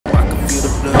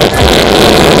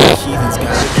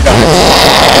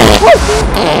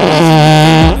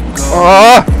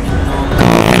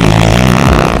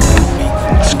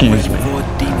Excuse me.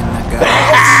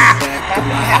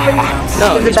 No,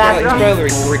 he's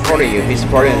probably recording you. He's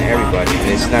recording everybody.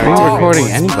 It's not recording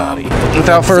anybody.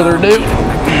 Without further ado, to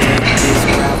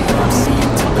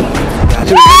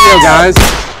the video, guys.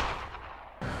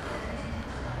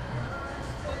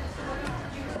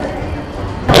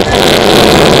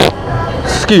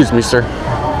 Excuse me, sir.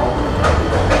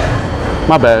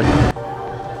 My bad.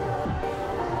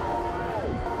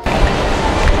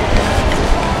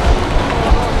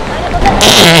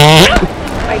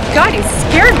 My God, he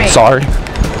scared me. Sorry.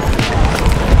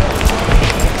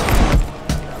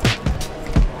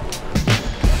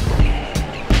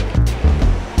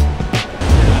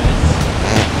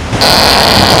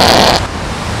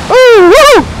 Ooh,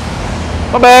 woo!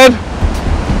 My bad.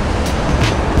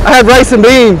 I had rice and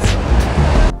beans.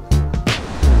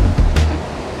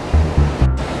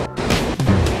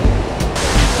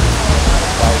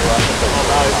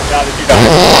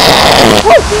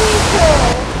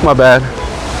 My bad.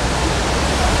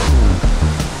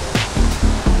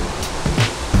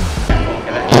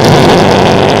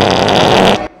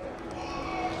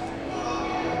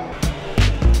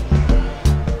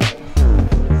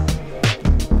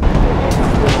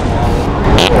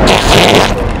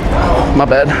 My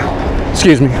bad.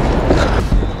 Excuse me.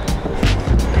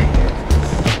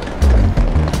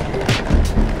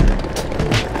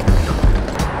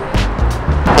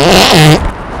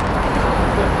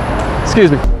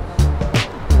 Excuse me.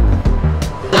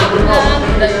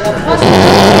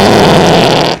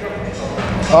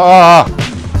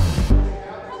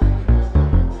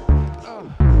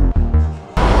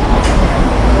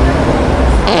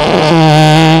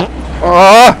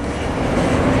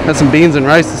 Had some beans and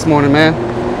rice this morning, man.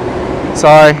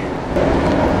 Sorry.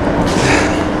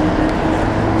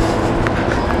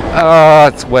 Oh,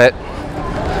 it's wet.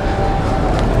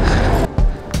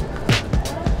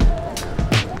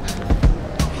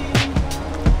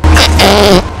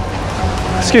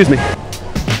 Excuse me.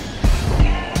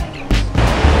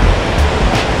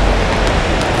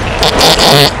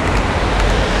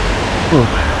 Ooh.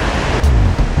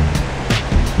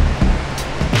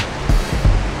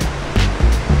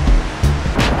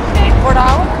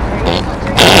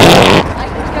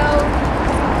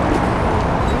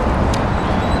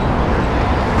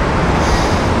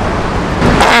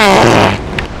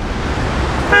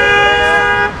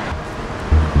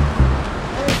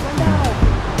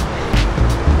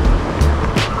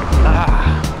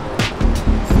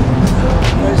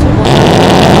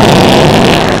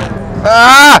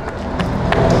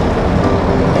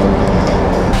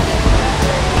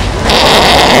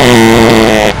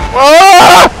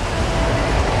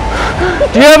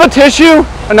 Do you have a tissue?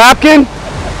 A napkin?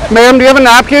 Ma'am, do you have a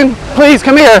napkin? Please,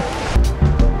 come here.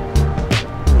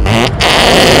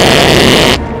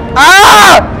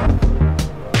 Ah!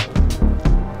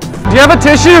 Do you have a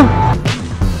tissue?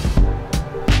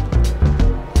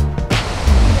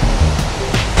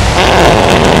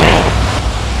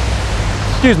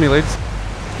 Excuse me, ladies.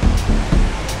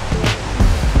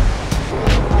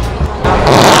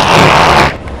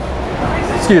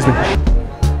 Excuse me.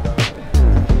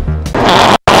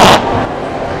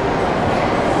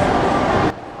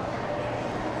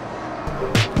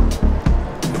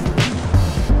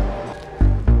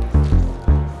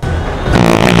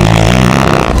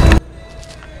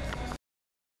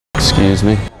 Excuse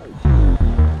me.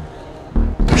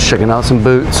 I'm checking out some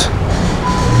boots.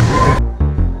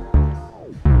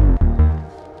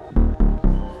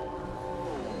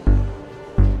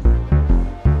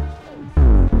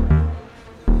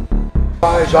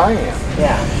 As I am.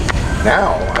 Yeah.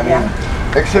 Now, I mean,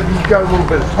 except he's got a little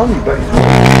bit of tummy, but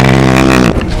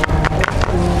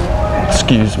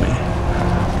Excuse me.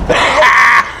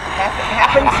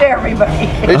 Happens to everybody.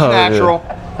 it's natural.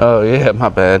 Yeah. Oh yeah, my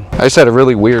bad. I just had a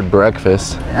really weird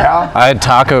breakfast. Yeah. I had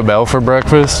Taco Bell for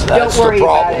breakfast. That's Don't worry the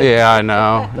problem. about it. Yeah, I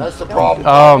know. That's the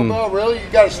problem. Oh, really? You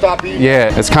gotta stop eating.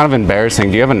 Yeah, it's kind of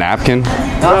embarrassing. Do you have a napkin?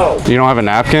 No. You don't have a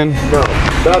napkin? No.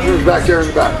 Bathroom's back there in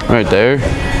the back. Right there.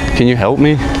 Can you help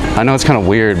me? I know it's kind of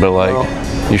weird, but like,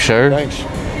 you sure? Thanks.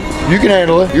 You can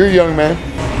handle it. You're a young man.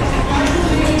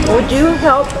 Would you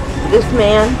help this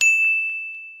man?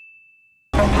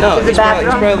 No, he's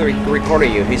probably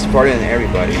recording you. He's recording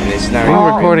everybody. And it's not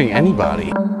I'm recording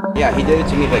anybody. Yeah, he did it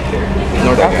to me back there.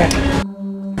 Ignore that guy.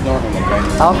 Ignore him,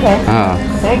 okay? Okay.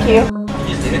 Thank you.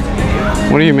 He just did it to me.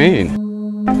 What do you mean?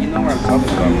 You know what I'm talking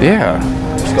about. Yeah.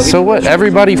 So what?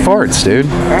 Everybody farts, dude.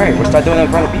 Alright, we'll start doing it in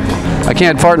front of people. I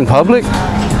can't fart in public?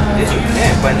 Yes, you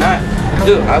can, but not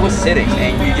Dude, I was sitting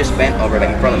and you just bent over like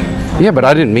in front of me. Yeah, but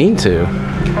I didn't mean to.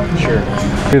 Sure.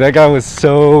 Dude, that guy was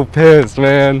so pissed,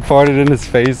 man. Farted in his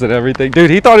face and everything. Dude,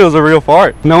 he thought it was a real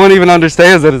fart. No one even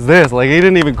understands that it's this. Like, he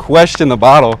didn't even question the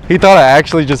bottle. He thought I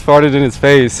actually just farted in his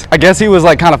face. I guess he was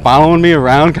like kind of following me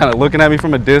around, kind of looking at me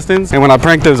from a distance. And when I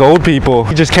pranked those old people,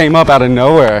 he just came up out of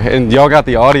nowhere. And y'all got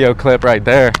the audio clip right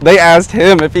there. They asked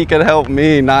him if he could help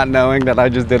me, not knowing that I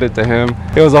just did it to him.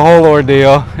 It was a whole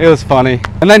ordeal. It was funny.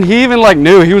 And then he even like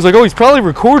knew. He was like, oh, he's probably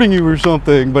recording you or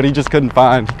something. But he just could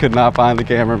not find the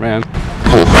cameraman.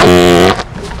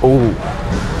 Oh,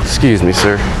 excuse me,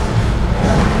 sir.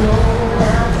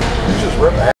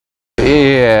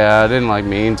 Yeah, I didn't like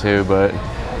mean to, but.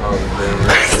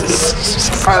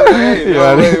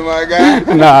 My guy.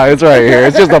 Nah, it's right here.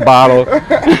 It's just a bottle.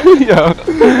 Yo.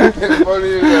 It's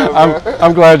funny as hell, bro.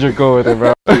 I'm glad you're cool with it,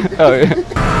 bro. Oh, yeah.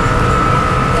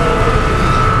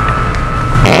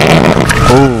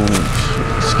 Oh,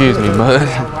 excuse me,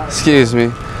 bud. Excuse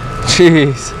me.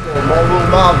 Jeez.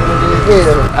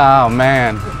 Oh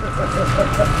man.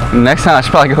 Next time I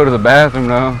should probably go to the bathroom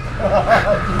though.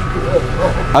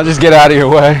 I'll just get out of your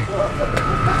way.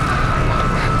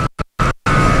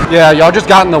 Yeah, y'all just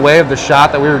got in the way of the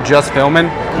shot that we were just filming.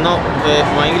 No,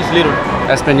 my English little.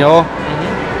 Espanol?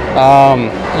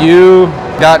 You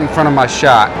got in front of my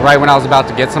shot right when I was about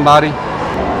to get somebody.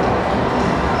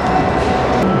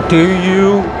 Do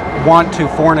you want to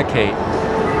fornicate?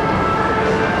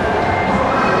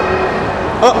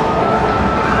 Oh.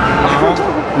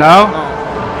 No?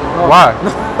 No. Why?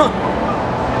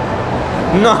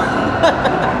 No.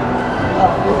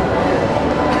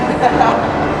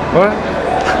 What?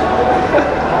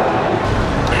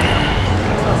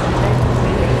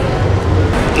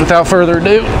 Without further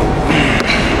ado.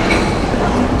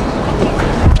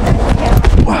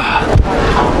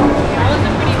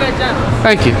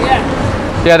 Thank you.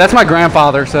 Yeah, that's my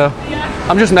grandfather, so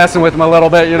I'm just messing with him a little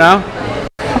bit, you know?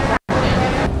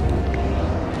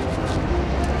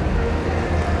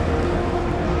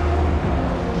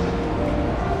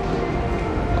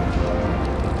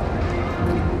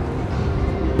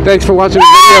 Thanks for watching the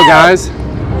video, guys.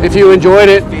 If you enjoyed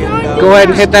it, go ahead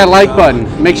and hit that like button.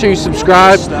 Make sure you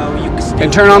subscribe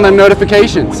and turn on the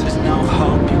notifications.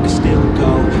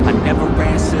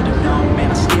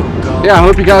 Yeah, I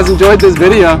hope you guys enjoyed this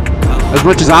video as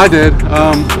much as I did.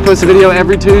 Post a video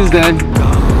every Tuesday.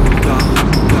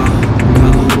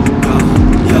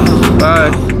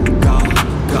 Bye.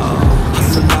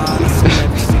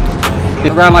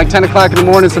 Around like 10 o'clock in the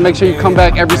morning, so make sure you come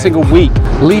back every single week.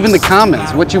 Leave in the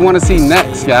comments what you want to see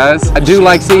next, guys. I do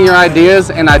like seeing your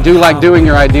ideas, and I do like doing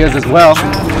your ideas as well.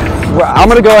 I'm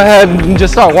gonna go ahead and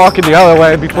just start walking the other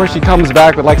way before she comes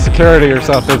back with like security or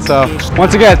something. So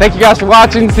once again, thank you guys for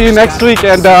watching. See you next week,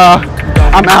 and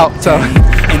I'm out, so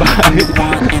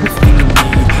bye.